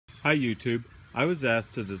Hi YouTube. I was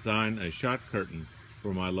asked to design a shot curtain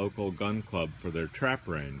for my local gun club for their trap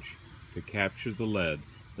range to capture the lead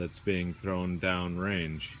that's being thrown down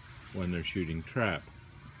range when they're shooting trap.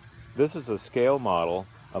 This is a scale model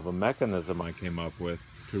of a mechanism I came up with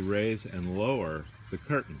to raise and lower the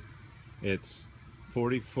curtain. It's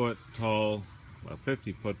 40-foot tall,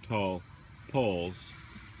 50-foot tall poles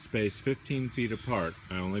spaced 15 feet apart.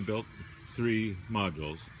 I only built 3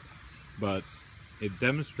 modules, but it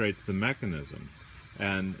demonstrates the mechanism.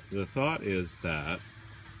 And the thought is that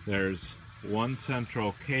there's one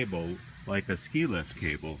central cable, like a ski lift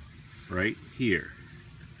cable, right here.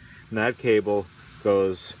 And that cable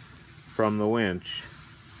goes from the winch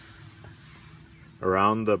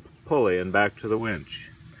around the pulley and back to the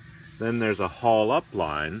winch. Then there's a haul up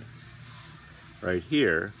line right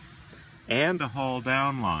here and a haul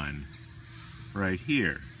down line right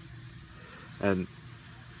here. And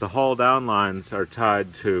the haul down lines are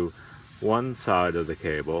tied to one side of the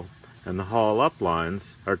cable and the haul up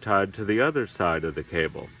lines are tied to the other side of the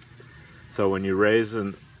cable. So when you raise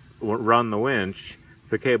and run the winch, if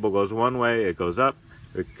the cable goes one way, it goes up.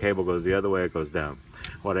 The cable goes the other way, it goes down.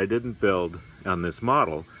 What I didn't build on this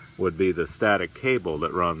model would be the static cable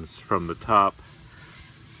that runs from the top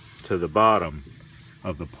to the bottom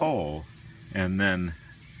of the pole, and then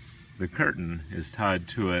the curtain is tied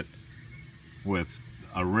to it with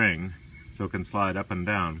a ring so it can slide up and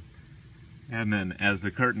down. And then as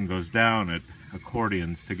the curtain goes down, it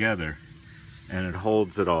accordions together and it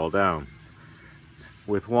holds it all down.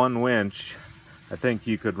 With one winch, I think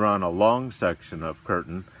you could run a long section of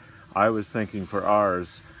curtain. I was thinking for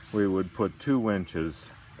ours, we would put 2 winches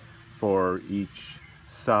for each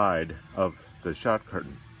side of the shot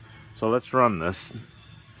curtain. So let's run this.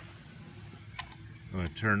 I'm going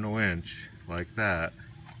to turn the winch like that,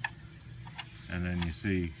 and then you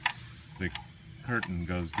see the curtain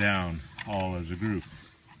goes down all as a group,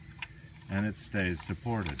 and it stays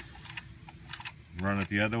supported. Run it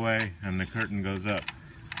the other way, and the curtain goes up.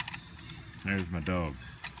 There's my dog.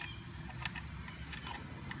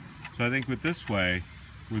 So I think with this way,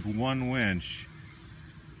 with one winch,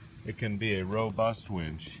 it can be a robust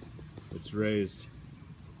winch. It's raised,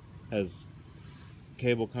 has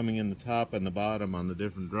cable coming in the top and the bottom on the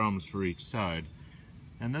different drums for each side.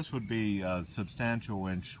 And this would be a substantial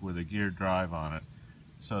winch with a gear drive on it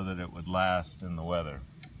so that it would last in the weather.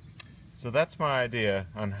 So that's my idea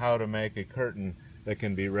on how to make a curtain that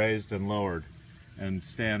can be raised and lowered and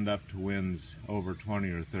stand up to winds over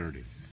 20 or 30.